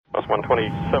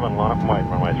127, line up and wait,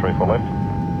 runway 34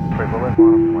 left. 34 left,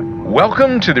 line up and wait.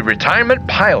 Welcome to the Retirement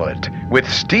Pilot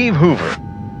with Steve Hoover.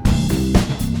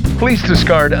 Please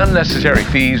discard unnecessary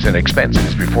fees and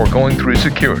expenses before going through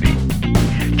security.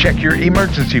 Check your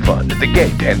emergency fund at the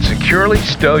gate and securely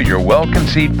stow your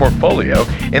well-conceived portfolio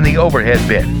in the overhead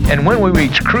bin. And when we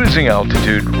reach cruising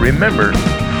altitude, remember,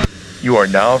 you are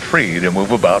now free to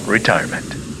move about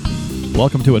retirement.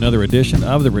 Welcome to another edition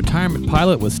of the Retirement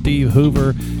Pilot with Steve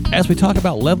Hoover as we talk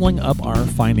about leveling up our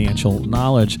financial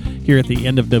knowledge. Here at the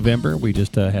end of November, we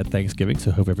just had Thanksgiving,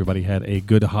 so hope everybody had a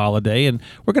good holiday. And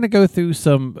we're going to go through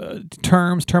some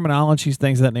terminologies,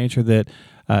 things of that nature that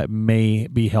may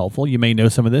be helpful. You may know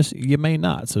some of this, you may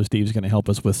not. So Steve's going to help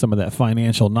us with some of that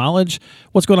financial knowledge.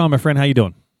 What's going on, my friend? How you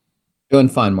doing? Doing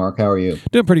fine, Mark. How are you?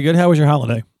 Doing pretty good. How was your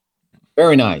holiday?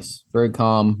 Very nice. Very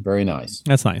calm. Very nice.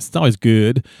 That's nice. It's always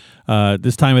good.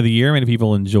 This time of the year, many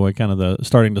people enjoy kind of the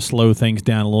starting to slow things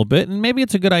down a little bit. And maybe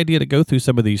it's a good idea to go through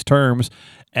some of these terms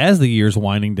as the year's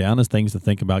winding down, as things to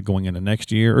think about going into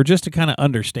next year, or just to kind of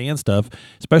understand stuff,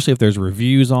 especially if there's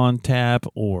reviews on tap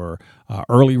or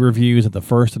early reviews at the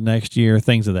first of next year,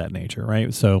 things of that nature,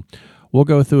 right? So we'll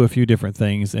go through a few different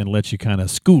things and let you kind of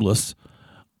school us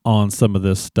on some of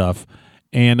this stuff.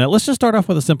 And let's just start off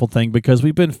with a simple thing, because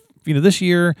we've been, this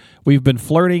year we've been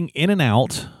flirting in and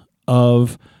out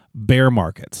of bear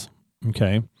markets.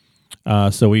 Okay.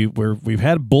 So we've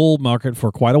had bull market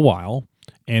for quite a while,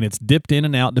 and it's dipped in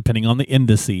and out depending on the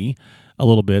indice a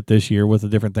little bit this year with the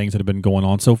different things that have been going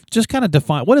on. So just kind of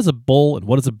define what is a bull and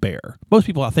what is a bear. Most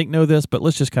people I think know this, but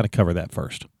let's just kind of cover that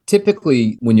first.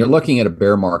 Typically, when you're looking at a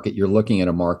bear market, you're looking at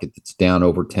a market that's down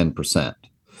over 10%.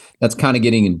 That's kind of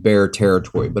getting in bear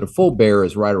territory, but a full bear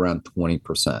is right around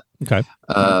 20%. Okay.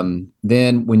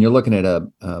 Then when you're looking at a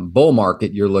bull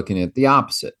market, you're looking at the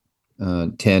opposite.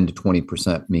 10 to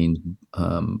 20% means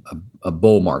a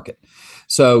bull market.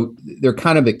 So they're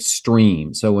kind of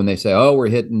extreme. So when they say, "Oh, we're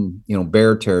hitting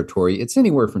bear territory," it's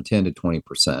anywhere from 10 to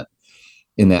 20%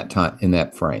 in that time, in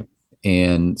that frame.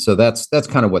 And so that's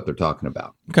kind of what they're talking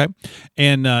about. Okay.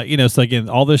 And, so again,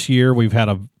 all this year, we've had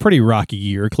a pretty rocky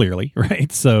year, clearly,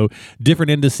 right? So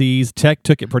different indices, tech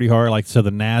took it pretty hard. Like, so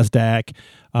the NASDAQ,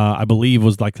 I believe,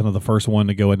 was like kind of the first one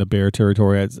to go into bear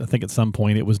territory. I think at some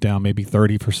point it was down maybe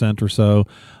 30% or so.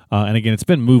 And again, it's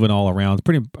been moving all around.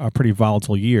 It's a pretty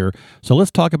volatile year. So let's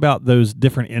talk about those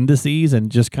different indices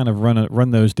and just kind of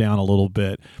run those down a little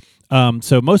bit.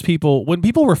 So most people, when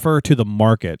people refer to the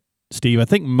market, Steve, I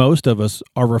think most of us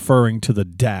are referring to the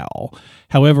Dow.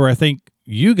 However, I think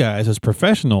you guys as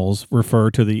professionals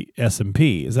refer to the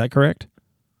S&P. Is that correct?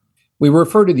 We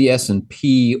refer to the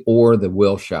S&P or the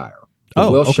Wilshire.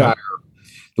 Okay.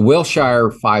 The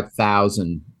Wilshire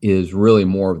 5000 is really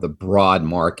more of the broad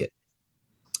market.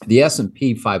 The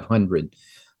S&P 500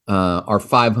 are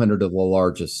 500 of the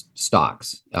largest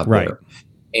stocks out there.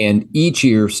 And each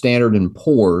year, Standard &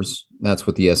 Poor's, that's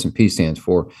what the S&P stands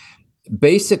for,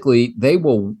 basically, they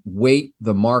will weight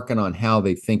the market on how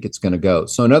they think it's going to go.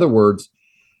 So in other words,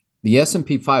 the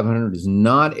S&P 500 is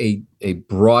not a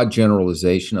broad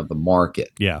generalization of the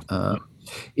market. Yeah.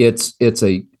 It's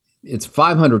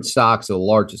 500 stocks of the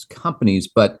largest companies,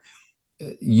 but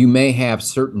you may have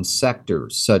certain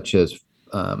sectors such as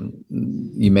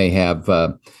you may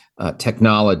have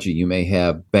technology, you may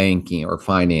have banking or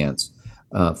finance,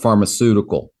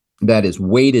 pharmaceutical, that is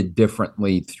weighted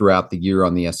differently throughout the year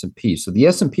on the S&P. So the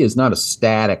S&P is not a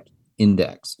static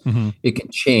index. Mm-hmm. It can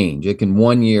change. It can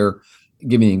one year,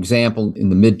 give me an example, in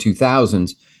the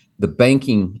mid-2000s, the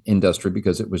banking industry,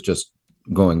 because it was just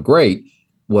going great,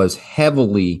 was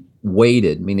heavily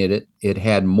weighted, meaning it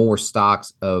had more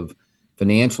stocks of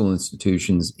financial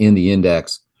institutions in the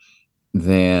index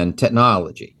than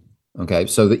technology. Okay,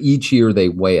 so each year they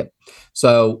weigh it.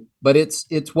 So, but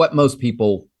it's what most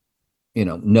people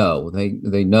know.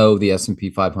 They know the S&P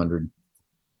 500.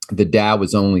 The Dow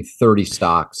is only 30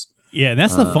 stocks. Yeah, and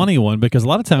that's the funny one, because a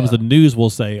lot of times the news will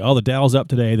say, "Oh, the Dow's up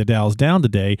today, the Dow's down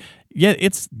today." Yet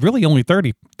it's really only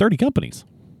 30 companies.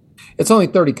 It's only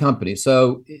 30 companies.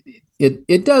 So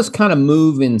it does kind of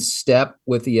move in step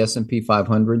with the S&P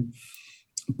 500.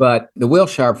 But the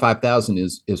Wilshire 5000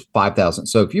 is 5,000.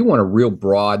 So if you want a real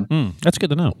broad, that's good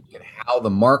to know how the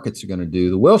markets are going to do,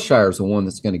 the Wilshire is the one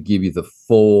that's going to give you the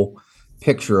full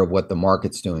picture of what the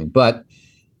market's doing. But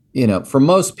for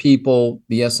most people,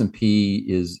 the S&P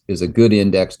is a good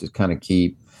index to kind of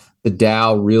keep. The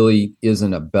Dow really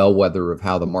isn't a bellwether of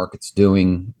how the market's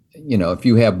doing. If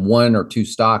you have one or two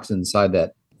stocks inside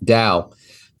that Dow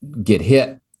get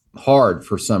hit hard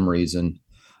for some reason,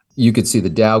 you could see the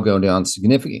Dow go down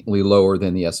significantly lower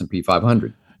than the S&P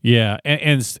 500. Yeah,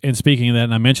 and speaking of that,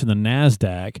 and I mentioned the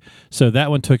Nasdaq, so that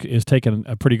one is taking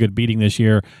a pretty good beating this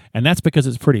year, and that's because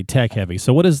it's pretty tech heavy.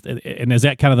 So is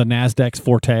that kind of the Nasdaq's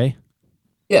forte?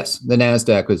 Yes, the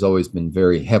Nasdaq has always been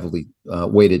very heavily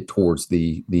weighted towards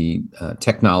the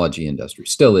technology industry.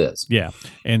 Still is. Yeah,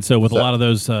 and so with a lot of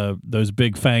those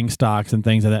big FANG stocks and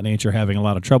things of that nature having a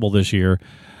lot of trouble this year,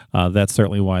 that's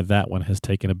certainly why that one has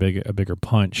taken a bigger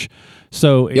punch.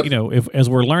 So if as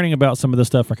we're learning about some of the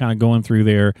stuff we're kind of going through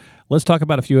there, let's talk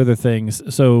about a few other things.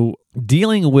 So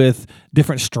dealing with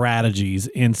different strategies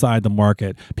inside the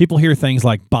market, people hear things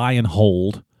like buy and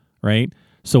hold, right?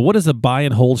 So what is a buy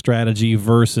and hold strategy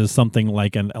versus something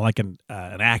like an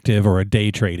active or a day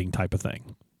trading type of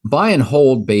thing? Buy and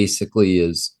hold basically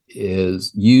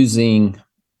is using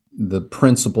the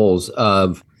principles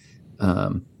of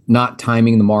not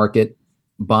timing the market,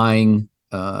 buying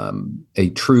a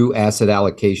true asset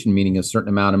allocation, meaning a certain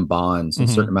amount in bonds, a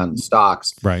certain amount in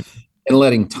stocks, right, and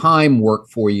letting time work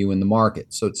for you in the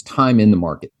market. So it's time in the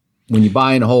market. When you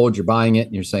buy and hold, you're buying it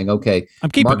and you're saying, okay,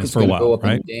 I'm keeping this for a while, go up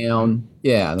right? and down.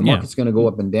 Yeah, the market's going to go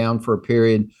up and down for a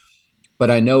period, but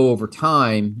I know over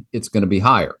time it's going to be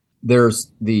higher.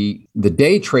 There's the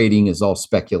day trading is all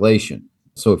speculation.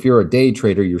 So if you're a day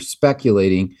trader, you're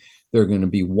speculating there are going to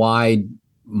be wide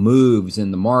moves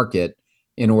in the market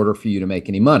in order for you to make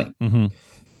any money. Mm-hmm.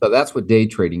 So that's what day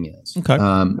trading is. Okay.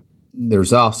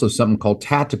 There's also something called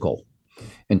tactical.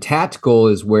 And tactical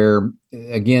is where,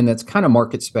 again, that's kind of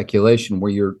market speculation,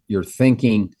 where you're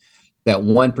thinking that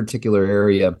one particular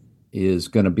area is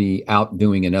going to be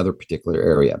outdoing another particular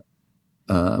area.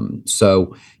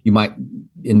 So you might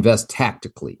invest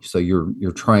tactically. So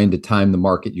you're trying to time the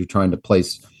market. You're trying to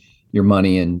place your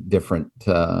money in different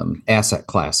asset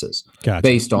classes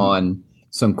based on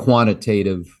some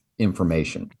quantitative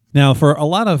information. Now, for a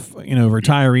lot of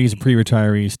retirees and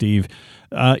pre-retirees, Steve,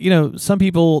 some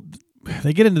people,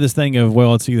 they get into this thing of,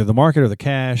 well, it's either the market or the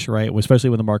cash, right? Especially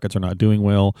when the markets are not doing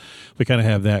well. We kind of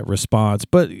have that response.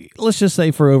 But let's just say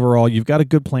for overall, you've got a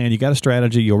good plan, you got a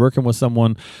strategy, you're working with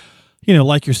someone,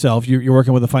 like yourself, you're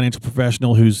working with a financial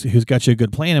professional who's got you a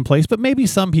good plan in place. But maybe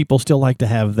some people still like to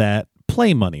have that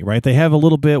play money, right? They have a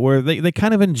little bit where they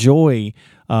kind of enjoy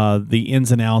the ins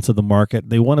and outs of the market.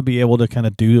 They want to be able to kind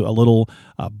of do a little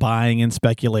buying and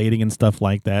speculating and stuff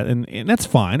like that. And that's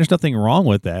fine. There's nothing wrong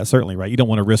with that, certainly, right? You don't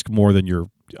want to risk more than your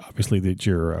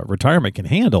retirement can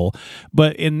handle.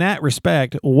 But in that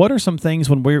respect, what are some things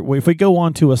if we go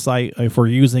onto a site, if we're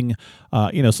using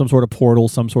some sort of portal,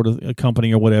 some sort of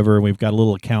company or whatever, and we've got a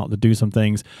little account to do some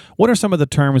things, what are some of the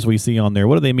terms we see on there?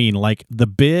 What do they mean? Like the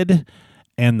bid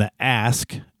and the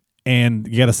ask, and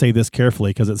you got to say this carefully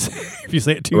because it's if you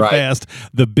say it too fast,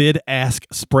 the bid-ask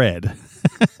spread.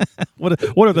 What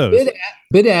are those?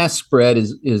 Bid-ask spread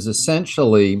is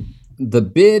essentially, the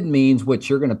bid means what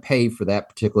you're going to pay for that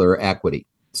particular equity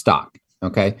stock.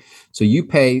 Okay, so you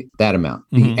pay that amount.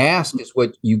 The ask is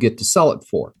what you get to sell it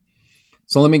for.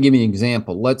 So let me give you an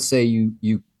example. Let's say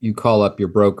you call up your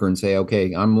broker and say,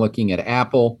 okay, I'm looking at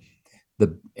Apple.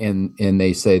 And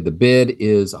they say the bid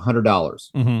is $100,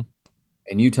 and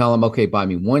you tell them, okay, buy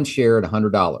me one share at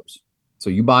 $100.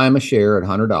 So you buy them a share at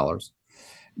 $100.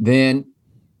 Then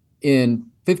in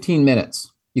 15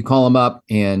 minutes, you call them up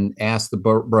and ask the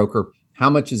broker,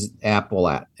 how much is Apple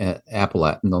at? And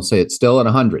they'll say it's still at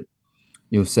 100.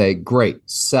 You'll say, great,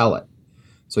 sell it.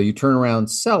 So you turn around,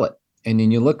 sell it, and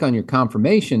then you look on your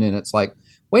confirmation, and it's like,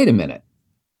 wait a minute.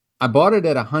 I bought it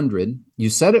at 100.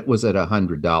 You said it was at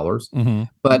 $100,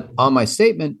 but on my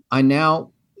statement, I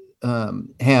now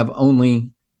have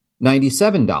only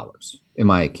 $97 in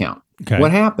my account. Okay. What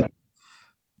happened?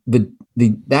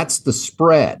 That's the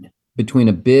spread between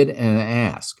a bid and an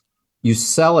ask. You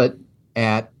sell it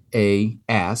at a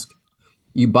ask.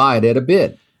 You buy it at a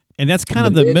bid. And that's kind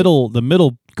of the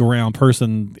middle ground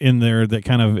person in there that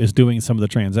kind of is doing some of the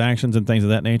transactions and things of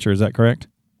that nature. Is that correct?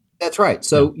 That's right.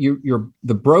 So you're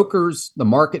the brokers, the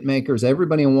market makers,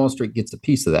 everybody on Wall Street gets a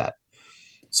piece of that.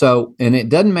 So, and it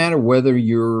doesn't matter whether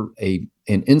you're an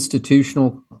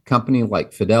institutional company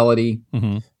like Fidelity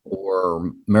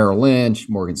or Merrill Lynch,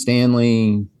 Morgan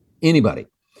Stanley, anybody,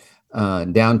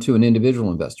 down to an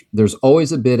individual investor. There's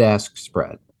always a bid-ask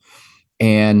spread,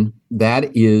 and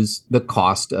that is the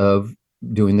cost of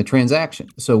doing the transaction.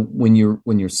 So when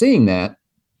you're seeing that,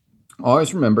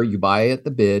 always remember you buy at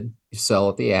the bid. You sell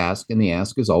at the ask, and the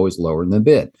ask is always lower than the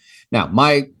bid. Now,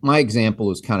 my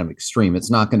example is kind of extreme. It's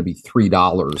not going to be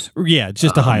 $3. Yeah,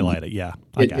 just to highlight it. Yeah,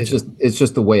 it's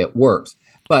just the way it works.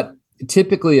 But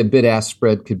typically, a bid-ask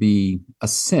spread could be a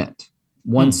cent,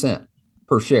 1 cent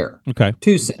per share. Okay,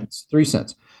 2 cents, 3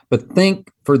 cents. But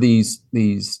think for these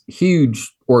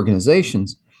huge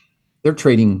organizations, they're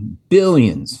trading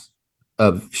billions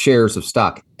of shares of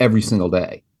stock every single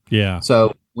day. Yeah.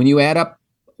 So when you add up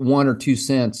 1 or 2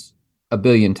 cents a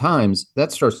billion times,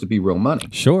 that starts to be real money.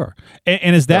 Sure.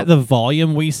 And is that the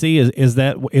volume we see?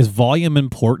 Is volume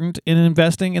important in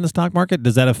investing in the stock market?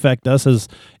 Does that affect us as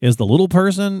the little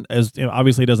person? As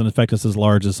obviously it doesn't affect us as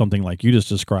large as something like you just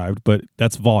described, but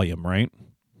that's volume, right?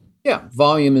 Yeah,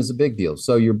 volume is a big deal.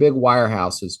 So your big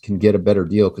wirehouses can get a better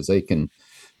deal because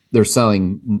they're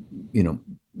selling,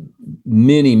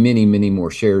 many more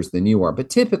shares than you are. But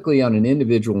typically on an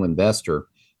individual investor,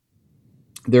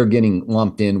 they're getting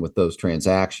lumped in with those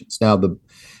transactions. Now,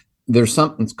 there's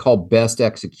something called best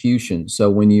execution.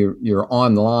 So when you're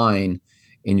online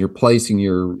and you're placing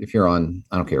if you're on,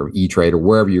 I don't care, E-Trade or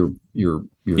wherever you're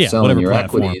selling your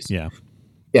platform, equities. Yeah.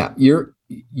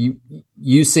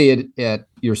 You see it at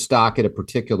your stock at a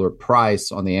particular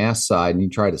price on the ask side and you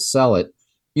try to sell it,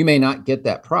 you may not get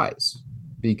that price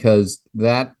because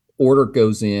that order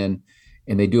goes in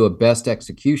and they do a best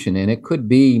execution, and it could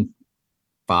be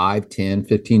 5, 10,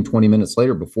 15, 20 minutes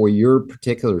later before your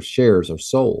particular shares are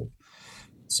sold.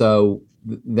 So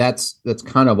that's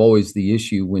kind of always the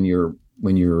issue when you're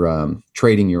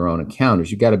trading your own account,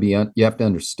 is you have to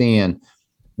understand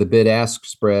the bid ask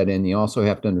spread. And you also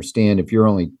have to understand if you're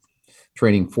only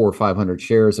trading 400 or 500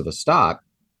 shares of a stock,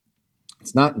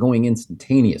 it's not going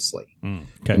instantaneously.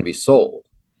 It's going to be sold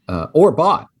or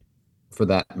bought for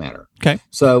that matter. Okay.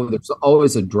 So there's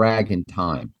always a drag in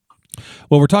time.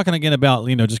 Well, we're talking again about,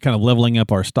 just kind of leveling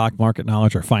up our stock market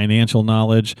knowledge, our financial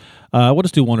knowledge. We'll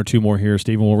just do 1 or 2 more here,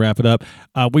 Stephen. We'll wrap it up.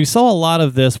 We saw a lot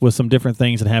of this with some different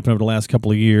things that happened over the last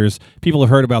couple of years. People have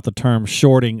heard about the term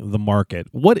shorting the market.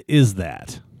 What is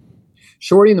that?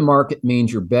 Shorting the market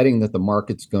means you're betting that the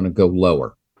market's going to go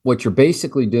lower. What you're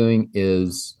basically doing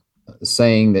is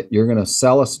saying that you're going to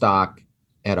sell a stock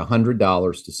at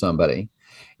 $100 to somebody,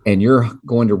 and you're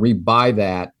going to rebuy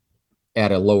that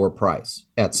at a lower price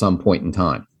at some point in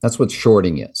time. That's what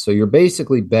shorting is. So you're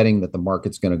basically betting that the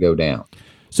market's going to go down.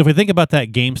 So if we think about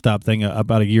that GameStop thing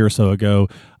about a year or so ago,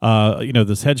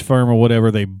 this hedge firm or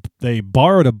whatever, they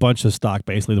borrowed a bunch of stock.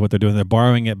 Basically, what they're doing, they're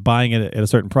borrowing it, buying it at a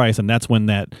certain price, and that's when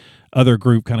that other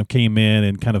group kind of came in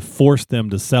and kind of forced them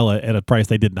to sell it at a price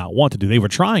they did not want to do. They were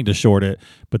trying to short it,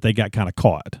 but they got kind of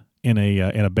caught in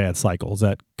a bad cycle. Is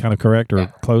that kind of correct or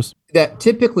close? That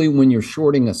typically when you're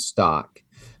shorting a stock,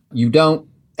 you don't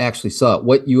actually sell it.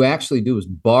 What you actually do is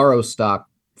borrow stock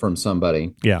from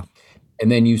somebody. Yeah.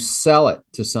 And then you sell it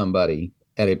to somebody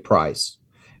at a price,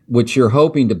 which you're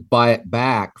hoping to buy it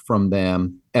back from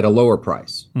them at a lower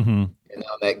price. Mm-hmm. And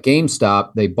on that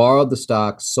GameStop, they borrowed the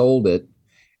stock, sold it,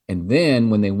 and then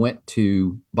when they went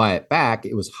to buy it back,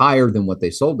 it was higher than what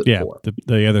they sold it for.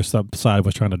 The other side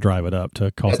was trying to drive it up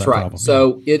to cause that problem.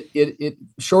 So it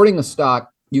shorting a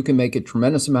stock, you can make a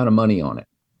tremendous amount of money on it,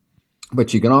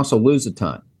 but you can also lose a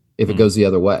ton if it goes the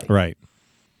other way. Right.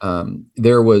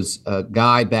 There was a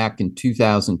guy back in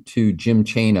 2002, Jim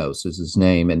Chanos is his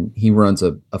name, and he runs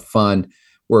a fund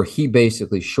where he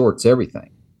basically shorts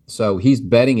everything. So he's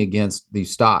betting against these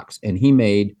stocks, and he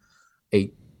made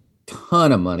a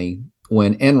ton of money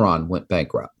when Enron went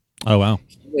bankrupt. Oh, wow.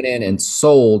 He went in and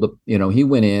sold, he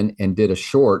went in and did a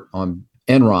short on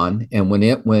Enron, and when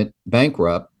it went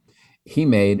bankrupt, he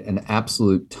made an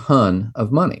absolute ton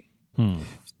of money.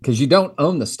 Because you don't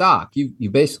own the stock. You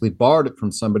basically borrowed it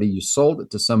from somebody, you sold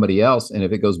it to somebody else, and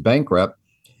if it goes bankrupt,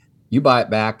 you buy it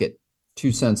back at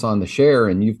 2 cents on the share,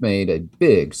 and you've made a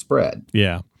big spread.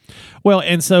 Yeah. Well,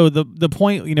 and so the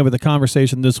point, with the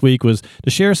conversation this week was to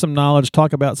share some knowledge,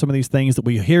 talk about some of these things that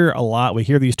we hear a lot. We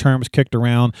hear these terms kicked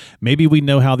around. Maybe we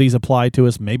know how these apply to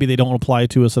us. Maybe they don't apply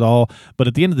to us at all. But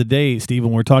at the end of the day,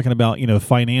 Stephen, we're talking about,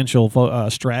 financial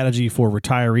strategy for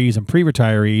retirees and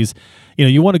pre-retirees.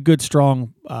 You want a good,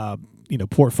 strong,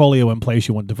 portfolio in place.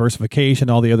 You want diversification,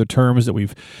 all the other terms that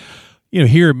we've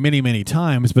hear many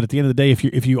times. But at the end of the day,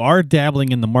 if you are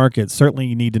dabbling in the market, certainly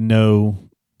you need to know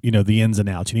the ins and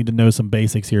outs. You need to know some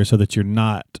basics here so that you're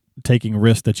not taking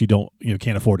risks that you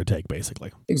can't afford to take,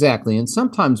 basically. Exactly. And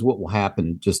sometimes what will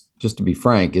happen, just to be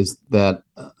frank, is that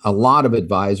a lot of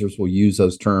advisors will use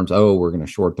those terms. Oh, we're going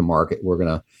to short the market. We're going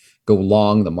to go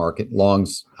long the market.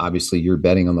 Longs, obviously, you're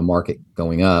betting on the market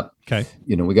going up. Okay.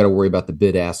 We got to worry about the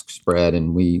bid-ask spread,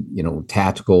 and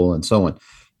tactical and so on.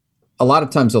 A lot of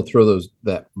times they'll throw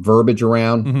that verbiage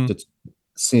around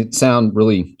to sound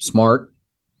really smart.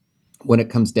 When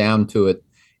it comes down to it,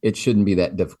 it shouldn't be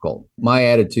that difficult. My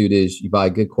attitude is you buy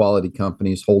good quality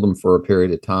companies, hold them for a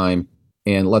period of time,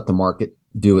 and let the market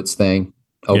do its thing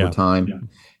over time. Yeah.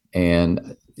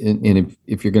 And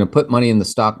if you're going to put money in the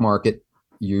stock market,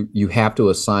 you have to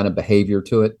assign a behavior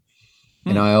to it.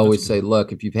 And I always say,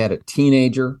 look, if you've had a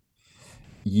teenager,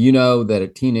 you know that a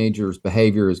teenager's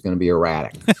behavior is going to be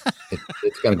erratic.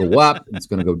 It's going to go up, it's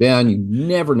going to go down. You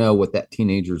never know what that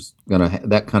teenager's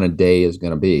that kind of day is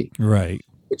going to be. Right.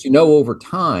 But over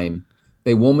time,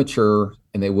 they will mature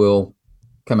and they will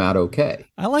come out okay.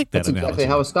 I like that. That's exactly analogy.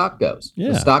 how a stock goes.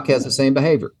 Yeah. The stock has the same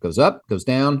behavior. Goes up, goes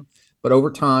down, but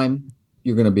over time,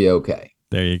 you're going to be okay.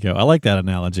 There you go. I like that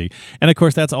analogy. And of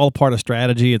course, that's all part of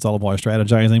strategy. It's all about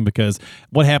strategizing, because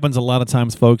what happens a lot of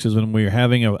times, folks, is when we're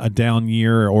having a down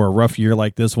year or a rough year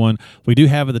like this one, we do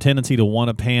have the tendency to want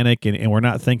to panic, and we're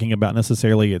not thinking about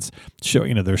necessarily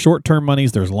there's short-term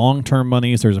monies, there's long-term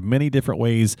monies, there's many different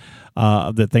ways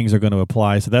that things are going to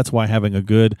apply. So that's why having a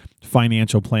good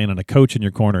financial plan and a coach in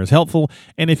your corner is helpful.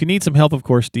 And if you need some help, of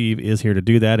course, Steve is here to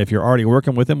do that. If you're already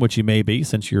working with him, which you may be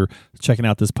since you're checking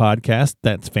out this podcast,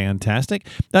 that's fantastic.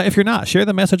 If you're not, share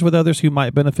the message with others who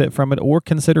might benefit from it, or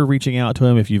consider reaching out to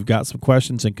him if you've got some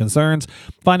questions and concerns.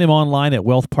 Find him online at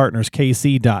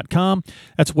wealthpartnerskc.com.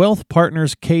 That's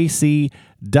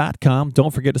wealthpartnerskc.com. Don't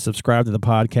forget to subscribe to the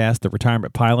podcast, The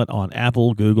Retirement Pilot, on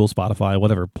Apple, Google, Spotify,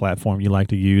 whatever platform you like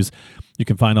to use. You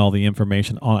can find all the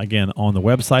information on the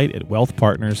website at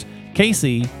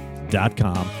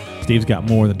wealthpartnerskc.com. Steve's got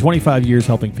more than 25 years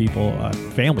helping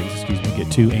families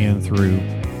get to and through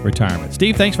retirement.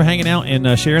 Steve, thanks for hanging out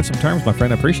and sharing some terms, my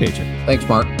friend. I appreciate you. Thanks,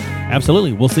 Mark.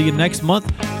 Absolutely. We'll see you next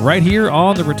month right here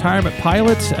on The Retirement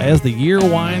Pilot as the year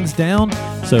winds down.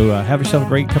 So have yourself a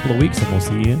great couple of weeks, and we'll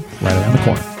see you right around the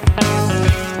corner.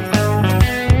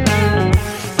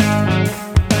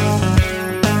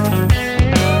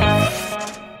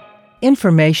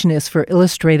 Information is for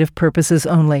illustrative purposes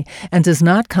only and does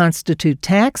not constitute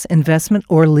tax, investment,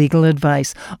 or legal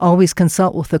advice. Always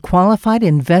consult with a qualified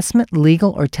investment, legal,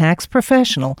 or tax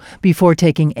professional before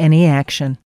taking any action.